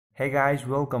Hey guys,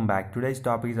 welcome back. Today's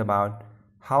topic is about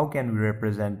how can we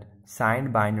represent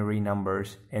signed binary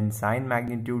numbers in sign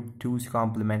magnitude, 2's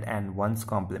complement and 1's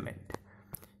complement.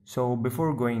 So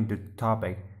before going into the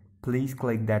topic, please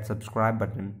click that subscribe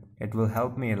button. It will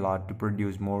help me a lot to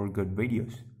produce more good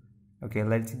videos. Okay,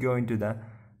 let's go into the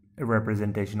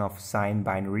representation of signed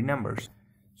binary numbers.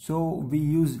 So we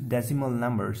use decimal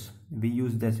numbers. We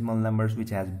use decimal numbers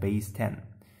which has base 10.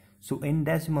 So in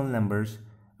decimal numbers,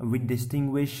 we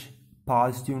distinguish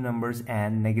positive numbers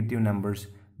and negative numbers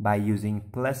by using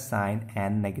plus sign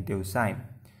and negative sign.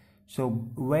 So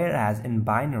whereas in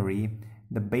binary,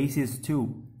 the base is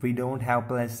 2, we don't have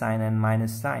plus sign and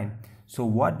minus sign. So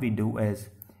what we do is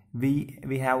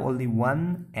we have only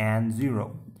 1 and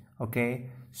 0.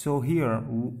 Okay, so here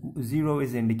 0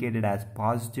 is indicated as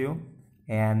positive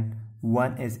and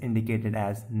 1 is indicated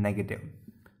as negative.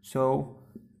 So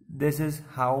this is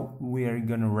how we are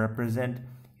going to represent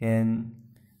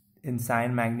in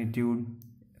sign magnitude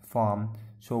form.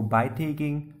 So by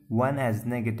taking 1 as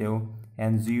negative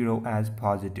and 0 as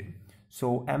positive.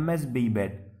 So MSB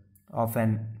bit of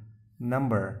an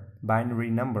number,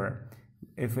 binary number,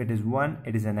 if it is 1,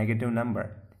 it is a negative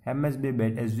number. MSB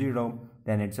bit is 0,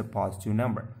 then it's a positive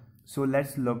number. So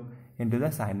let's look into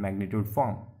the sign magnitude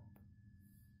form.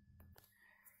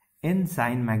 In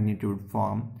sign magnitude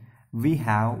form, we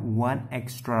have one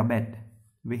extra bit.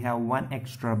 We have one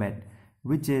extra bit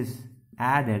which is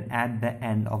added at the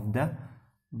end of the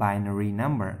binary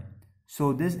number.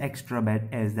 So this extra bit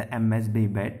is the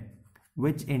MSB bit,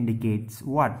 which indicates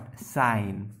what?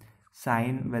 Sign,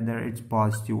 whether it's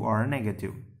positive or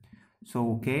negative.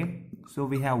 So okay, so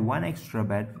we have one extra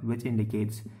bit which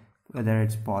indicates whether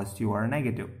it's positive or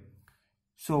negative.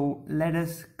 So let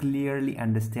us clearly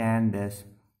understand this.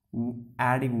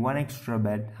 Adding one extra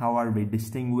bit, how are we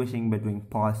distinguishing between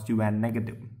positive and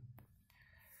negative?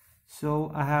 So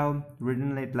I have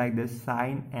written it like this,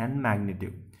 sign and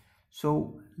magnitude.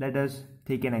 So let us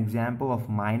take an example of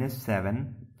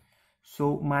 -7.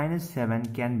 So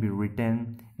 -7 can be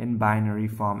written in binary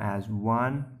form as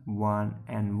 1, 1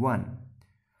 and 1.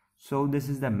 So this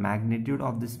is the magnitude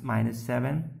of this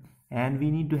 -7, and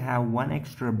we need to have one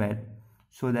extra bit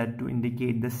so that to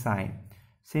indicate the sign.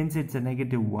 Since it's a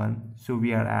 -1, so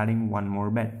we are adding one more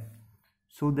bit.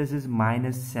 So this is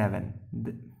 -7.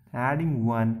 Adding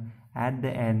 1 at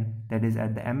the end, that is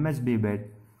at the MSB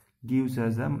bit, gives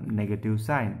us a negative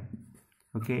sign.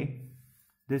 Okay,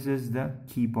 this is the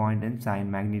key point in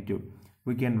sign magnitude.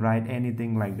 We can write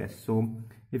anything like this. So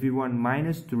if you want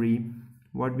 -3,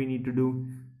 what we need to do?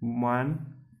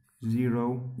 1,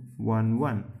 0, 1,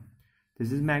 1.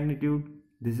 This is magnitude,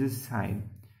 this is sign.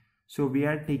 So we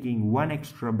are taking one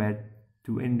extra bit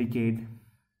to indicate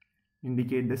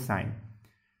the sign.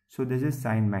 So this is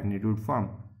sign magnitude form.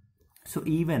 So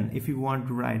even if you want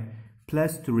to write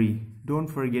 +3, don't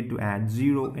forget to add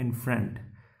 0 in front,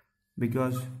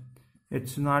 because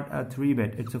it's not a 3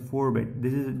 bit, it's a 4 bit.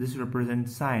 This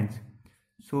represents signs.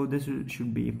 So this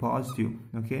should be positive.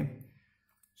 Okay,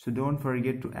 so don't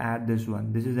forget to add this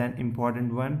one. This is an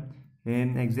important one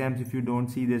in exams. If you don't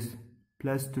see this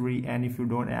 +3 and if you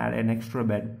don't add an extra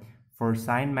bit for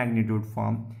sign magnitude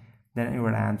form, then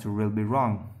your answer will be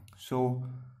wrong. So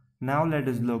now let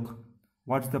us look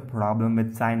what's the problem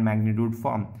with sign magnitude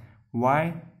form.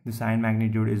 Why the sign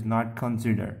magnitude is not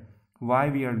considered?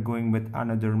 Why we are going with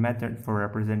another method for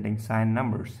representing sign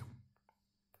numbers?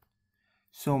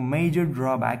 So major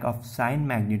drawback of sign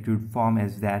magnitude form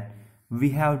is that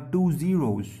we have two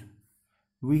zeros.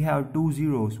 We have two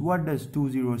zeros. What does two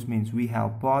zeros means? We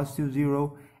have positive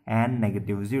 0 and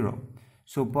negative 0.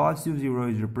 So positive 0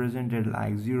 is represented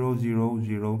like 0, 0,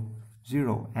 0,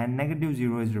 0, and negative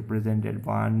 0 is represented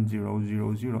 1, 0,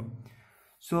 0, 0.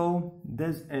 So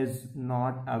this is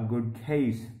not a good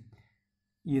case.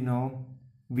 You know,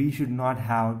 we should not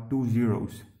have two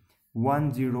zeros.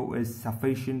 1 0 is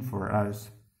sufficient for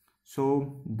us.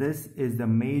 So this is the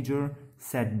major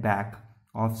setback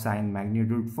of sign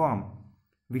magnitude form.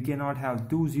 We cannot have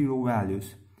two zero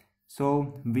values.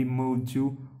 So we move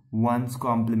to 1's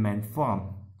complement form.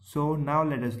 So now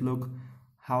let us look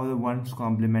how the 1's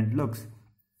complement looks.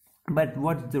 But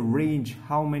what's the range?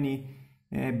 How many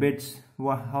bits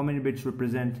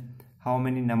represent how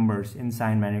many numbers in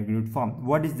sign magnitude form?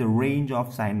 What is the range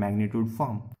of sign magnitude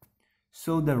form?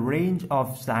 So the range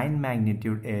of sign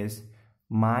magnitude is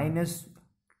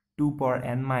 -2 power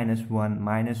n minus 1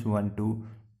 minus 1 to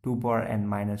 2 power n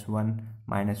minus 1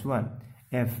 minus 1.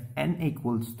 If n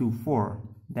equals to 4,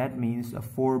 that means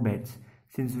 4 bits.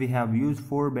 Since we have used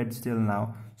 4 bits till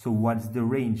now, so what's the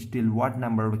range? Till what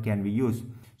number can we use?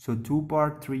 So 2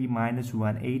 power 3 minus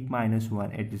 1, 8 minus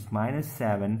 1, it is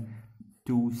 -7.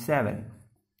 to 7.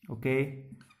 Okay,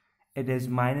 it is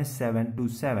minus 7 to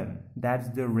 7. That's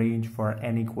the range for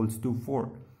n equals to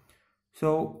 4.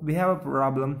 So we have a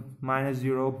problem, minus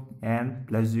 0 and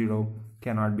plus 0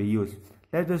 cannot be used.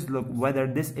 Let us look whether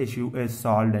this issue is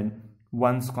solved in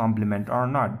 1's complement or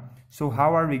not. So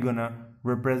how are we gonna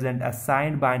represent a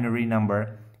signed binary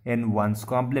number in 1's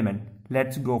complement?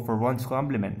 Let's go for 1's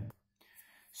complement.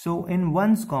 So in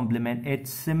 1's complement, it's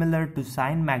similar to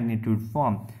sign magnitude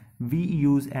form. We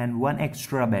use an 1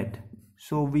 extra bit.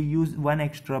 So we use 1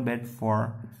 extra bit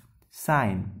for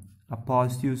sign, a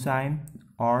positive sign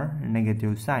or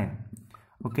negative sign.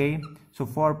 Okay, so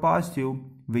for positive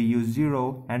we use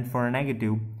 0 and for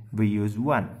negative we use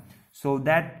 1. So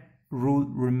that rule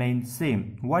remains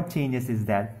same. What changes is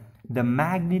that the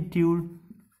magnitude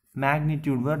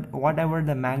whatever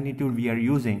the magnitude we are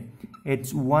using,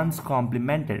 it's 1's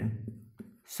complemented.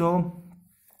 So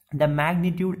the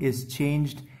magnitude is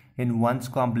changed in 1's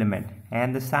complement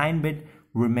and the sign bit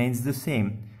remains the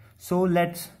same. So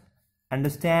let's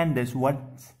understand this,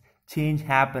 what's change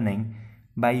happening,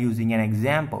 by using an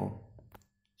example.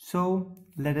 So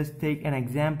let us take an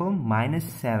example, minus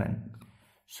 7.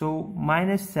 So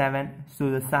minus 7, so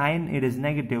the sign it is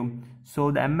negative,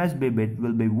 so the MSB bit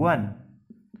will be 1.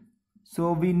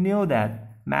 So we know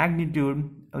that magnitude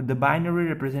of the binary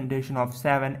representation of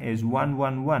 7 is 1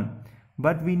 1 1,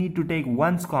 but we need to take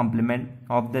 1's complement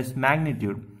of this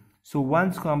magnitude. So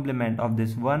 1's complement of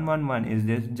this 1 1 1 is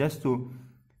this,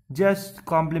 just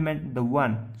complement the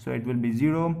 1, so it will be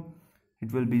 0,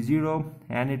 it will be 0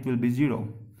 and it will be 0,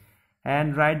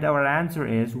 and right, our answer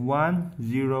is 1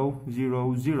 0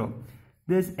 0 0.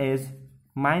 This is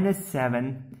minus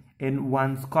 7 in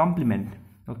 1's complement.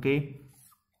 Okay,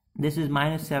 this is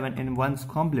minus 7 in 1's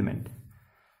complement.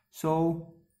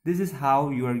 So this is how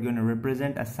you are going to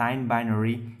represent a signed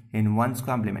binary in 1's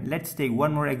complement. Let's take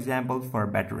one more example for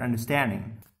better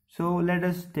understanding. So let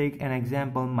us take an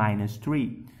example, minus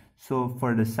 3. So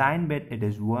for the sign bit it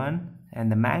is 1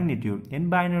 and the magnitude in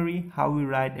binary, how we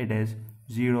write it is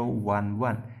 0 1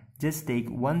 1. Just take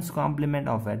 1's complement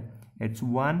of it, it's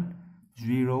 1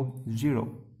 0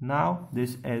 0. Now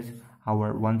this is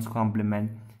our 1's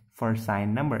complement for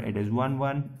sign number, it is 1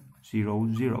 1 0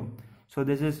 0. So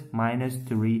this is minus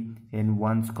 3 in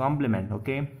 1's complement.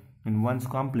 Okay, in 1's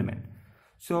complement.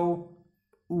 So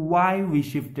why we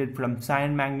shifted from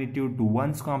sign magnitude to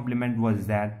 1's complement was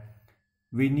that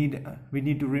we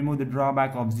need to remove the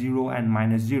drawback of 0 and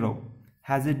minus 0.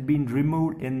 Has it been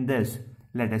removed in this?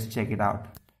 Let us check it out.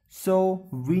 So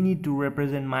we need to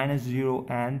represent minus 0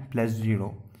 and plus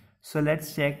 0. So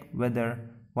let's check whether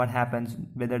what happens,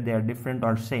 whether they are different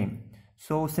or same.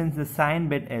 So since the sign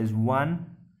bit is 1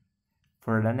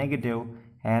 for the negative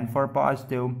and for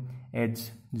positive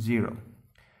it's 0,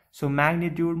 so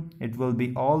magnitude it will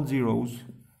be all zeros,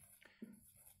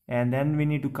 and then we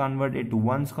need to convert it to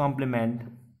 1's complement,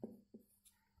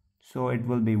 so it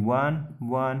will be 1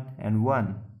 1 and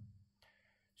 1.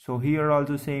 So here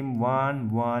also same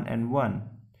 1 1 and 1.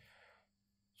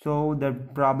 So the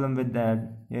problem with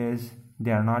that is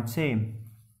they are not same.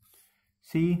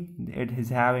 See, it is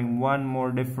having one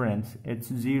more difference, it's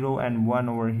 0 and 1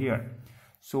 over here.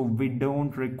 So we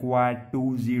don't require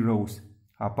two zeros,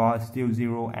 a positive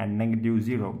 0 and negative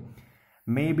 0.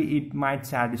 Maybe it might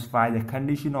satisfy the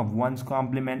condition of 1's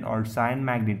complement or sign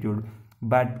magnitude,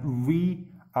 but we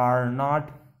are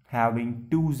not having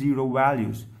two zero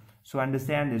values. So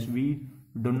understand this, we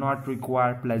do not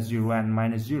require plus 0 and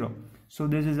minus 0. So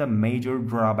this is a major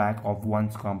drawback of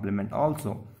 1's complement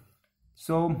also.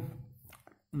 So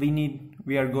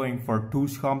we are going for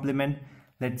 2's complement.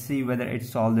 Let's see whether it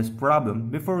solves this problem.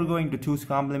 Before going to 2's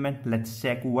complement, let's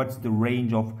check what's the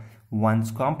range of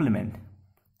 1's complement.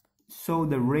 So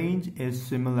the range is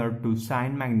similar to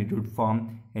sign magnitude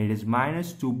form. It is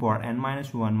minus 2 power n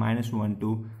minus 1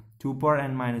 to 2 power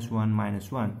n minus 1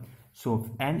 minus 1. So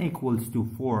if n equals to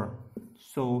 4,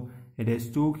 so it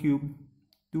is 2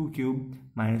 cube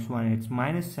minus 1, it's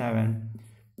minus 7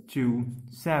 to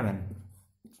 7.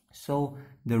 So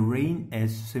the range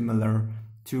is similar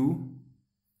to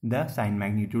the sign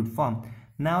magnitude form.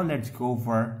 Now let's go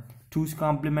for 2's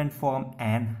complement form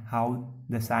and how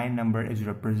the sign number is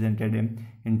represented in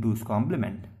 2's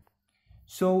complement.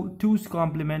 So 2's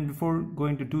complement, before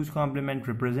going to 2's complement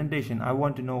representation, I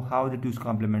want to know how the 2's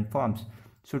complement forms.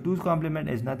 So 2's complement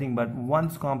is nothing but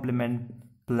 1's complement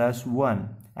plus 1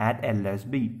 at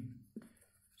LSB.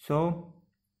 So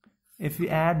if we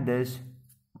add this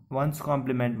 1's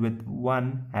complement with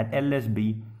 1 at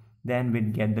LSB, then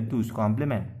we'd get the 2's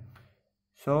complement.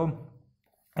 So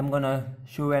I'm gonna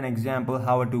show an example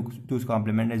how a 2's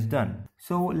complement is done.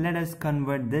 So let us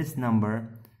convert this number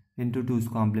into 2's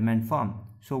complement form.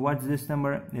 So what's this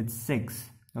number? It's 6.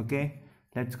 Okay,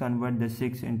 let's convert the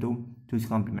 6 into 2's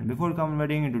complement. Before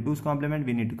converting into 2's complement,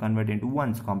 we need to convert into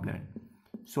 1's complement.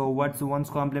 So what's 1's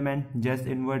complement? Just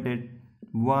invert it.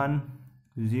 1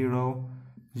 0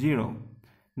 0.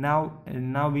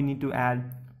 Now we need to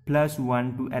add plus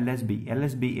 1 to LSB.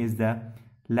 LSB is the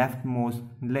leftmost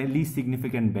least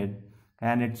significant bit,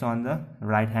 and it's on the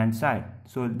right hand side.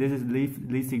 So this is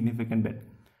least significant bit.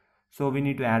 So we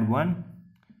need to add 1.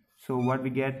 So what we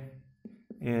get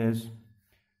is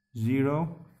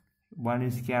 0. 1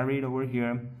 is carried over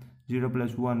here. 0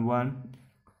 plus 1 1,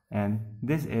 and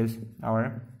this is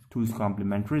our 2's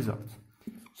complement results.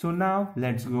 So now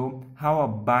let's go how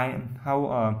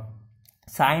a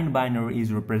signed binary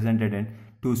is represented in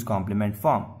 2's complement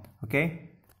form. Okay,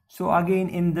 so again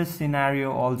in this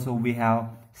scenario also we have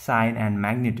sign and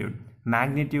magnitude.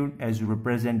 Magnitude is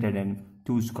represented in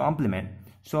 2's complement.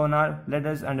 So now let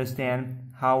us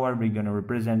understand how are we going to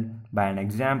represent by an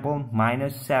example.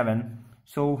 -7.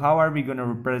 So how are we going to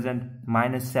represent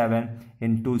 -7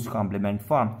 in 2's complement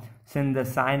form? Since the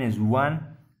sign is 1,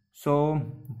 so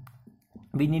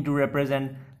we need to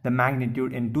represent the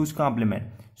magnitude in 2's complement.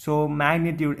 So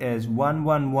magnitude is 1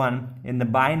 1 1 in the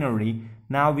binary.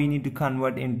 Now we need to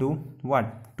convert into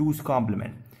what? 2's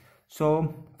complement.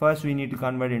 So first we need to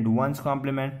convert into 1's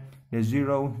complement. Is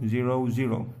 0 0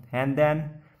 0, and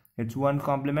then it's 1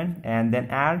 complement, and then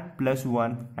add plus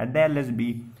 1 at the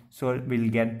LSB, so we'll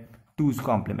get 2's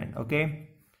complement. Okay,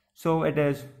 so it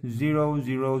is 0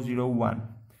 0 0 1.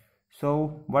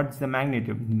 So what's the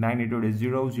magnitude? Magnitude is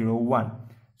 0 0 1.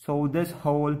 So this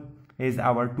whole is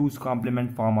our 2's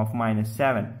complement form of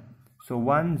 -7. So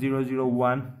 1 0 0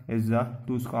 1 is the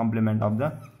 2's complement of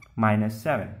the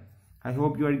 -7. I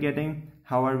hope you are getting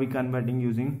how are we converting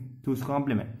using 2's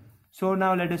complement. So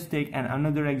now let us take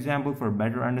another example for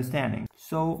better understanding.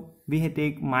 So we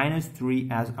take -3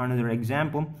 as another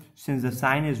example. Since the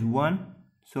sign is 1,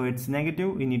 so it's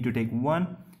negative, we need to take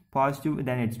 1, positive,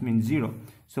 then it means 0.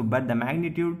 So but the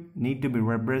magnitude need to be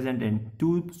represented in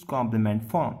 2's complement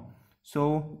form.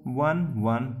 So 1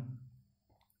 1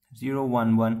 0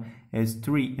 1 1 is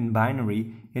 3 in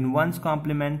binary. In 1's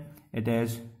complement it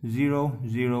is 0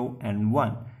 0 and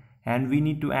 1, and we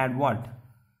need to add what?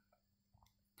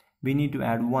 We need to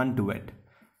add 1 to it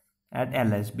at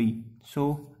LSB. So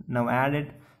now add it.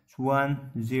 It's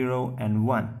 1 0 and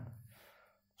 1.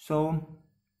 So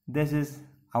this is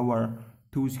our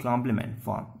 2's complement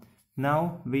form. Now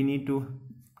we need to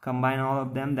combine all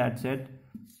of them. That's it.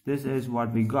 This is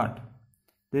what we got.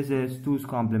 This is 2's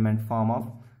complement form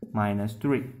of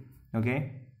 -3. Okay,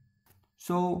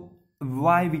 so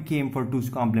why we came for 2's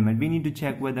complement? We need to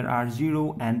check whether our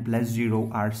 0 and plus 0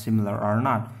 are similar or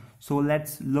not. So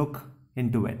let's look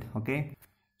into it. Okay,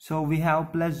 so we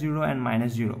have plus 0 and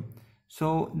 -0.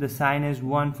 So the sign is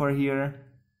 1 for here,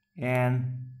 and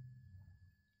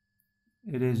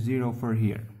it is 0 for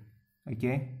here.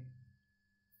 Okay,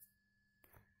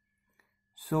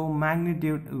 so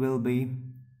magnitude will be,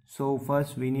 so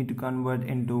first we need to convert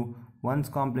into 1's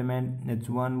complement. It's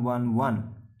 1 1 1,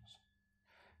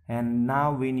 and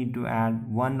now we need to add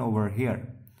 1 over here.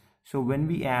 So when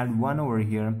we add 1 over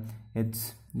here,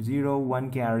 it's 0 1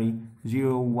 carry,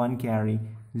 0 1 carry,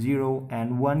 0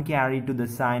 and 1 carry to the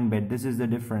sign bit. This is the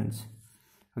difference.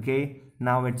 Okay,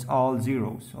 now it's all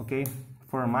zeros. Okay,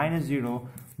 for -0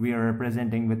 we are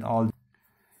representing with all.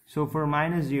 So for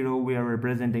 -0 we are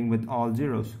representing with all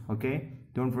zeros. Okay,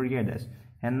 don't forget this.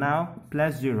 And now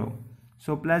plus 0.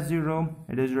 So plus 0,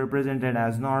 it is represented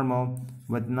as normal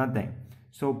with nothing.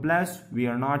 So plus, we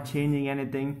are not changing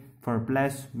anything. For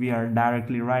plus, we are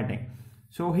directly writing.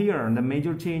 So here the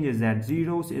major change is that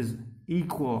zeros is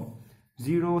equal.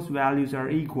 Zeros values are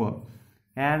equal.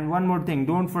 And one more thing,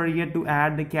 don't forget to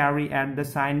add the carry at the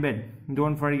sign bit.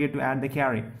 Don't forget to add the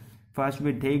carry. First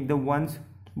we take the ones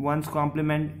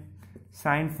complement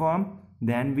sign form,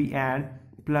 then we add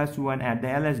plus 1 at the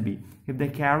LSB. If the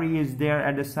carry is there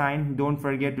at the sign, don't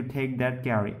forget to take that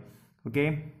carry.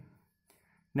 Okay,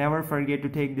 never forget to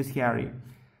take this carry.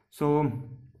 So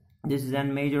this is a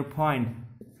major point.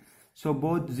 So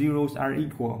both zeros are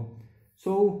equal.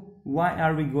 So why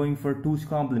are we going for 2's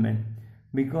complement?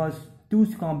 Because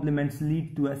 2's complements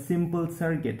lead to a simple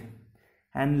circuit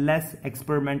and less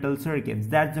experimental circuits.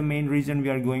 That's the main reason we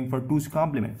are going for 2's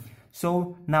complement.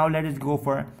 So now let us go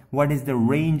for what is the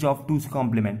range of 2's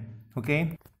complement.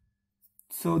 Okay,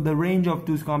 so the range of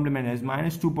 2's complement is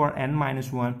 -2 power n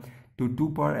minus 1 to 2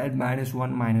 power n minus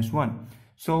 1 minus 1.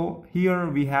 So here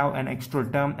we have an extra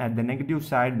term at the negative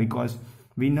side because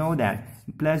we know that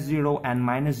plus 0 and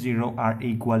minus 0 are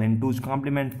equal in 2's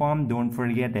complement form. Don't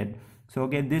forget it. So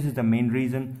okay, this is the main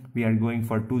reason we are going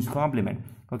for 2's complement.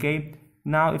 Okay,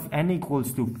 now if n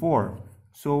equals to 4,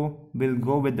 so we'll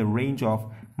go with the range of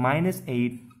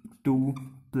 -8 to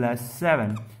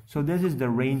 +7. So this is the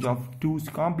range of 2's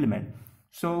complement.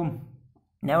 So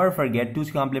never forget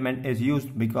 2's complement is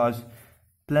used because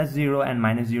 +0 and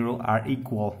 -0 are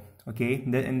equal, okay,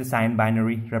 in the sign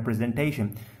binary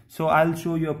representation. So I'll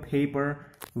show you a paper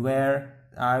where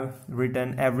I've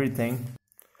written everything.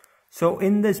 So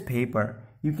in this paper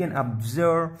you can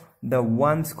observe the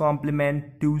 1's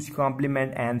complement, 2's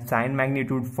complement and sign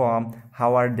magnitude form.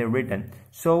 How are they written?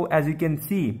 So as you can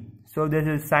see, so this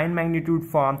is sign magnitude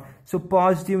form. So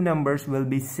positive numbers will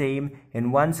be same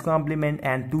in 1's complement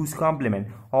and 2's complement.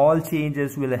 All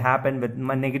changes will happen with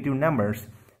negative numbers.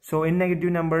 So in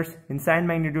negative numbers, in sign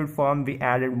magnitude form, we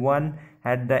added 1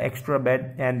 at the extra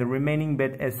bit and the remaining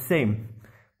bit is same.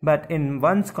 But in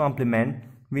 1's complement,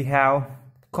 we have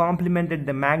complemented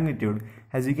the magnitude.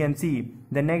 As you can see,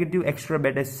 the negative extra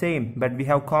bit is same, but we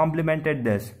have complemented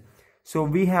this. So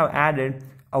we have added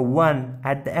a 1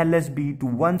 at the LSB to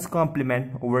 1's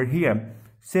complement over here.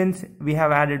 Since we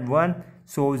have added 1,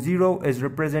 so 0 is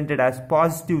represented as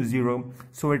positive 0,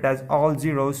 so it has all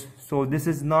zeros. So this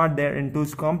is not there in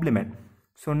 2's complement.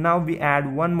 So now we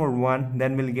add one more 1,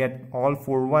 then we'll get all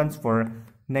 4 1s for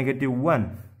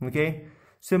 -1. Okay.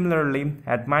 Similarly,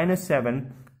 at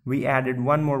 -7, we added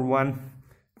one more 1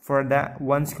 for the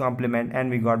 1's complement and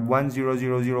we got 1 0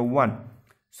 0 0 1.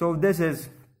 So this is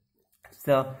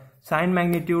the sign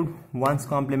magnitude, 1's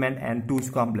complement and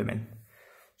 2's complement.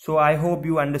 So I hope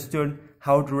you understood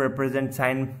how to represent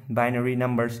sign binary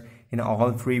numbers in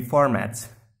all three formats.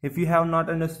 If you have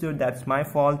not understood, that's my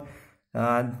fault.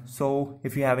 So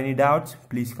if you have any doubts,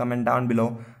 please comment down below.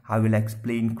 I will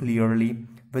explain clearly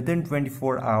within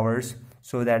 24 hours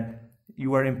so that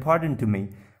you are important to me.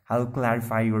 I'll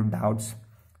clarify your doubts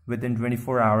within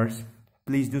 24 hours.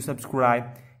 Please do subscribe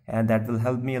and that will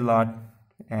help me a lot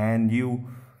and you,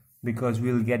 because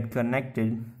we'll get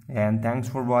connected. And thanks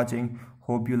for watching.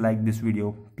 Hope you like this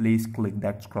video. Please click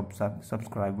that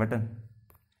subscribe button.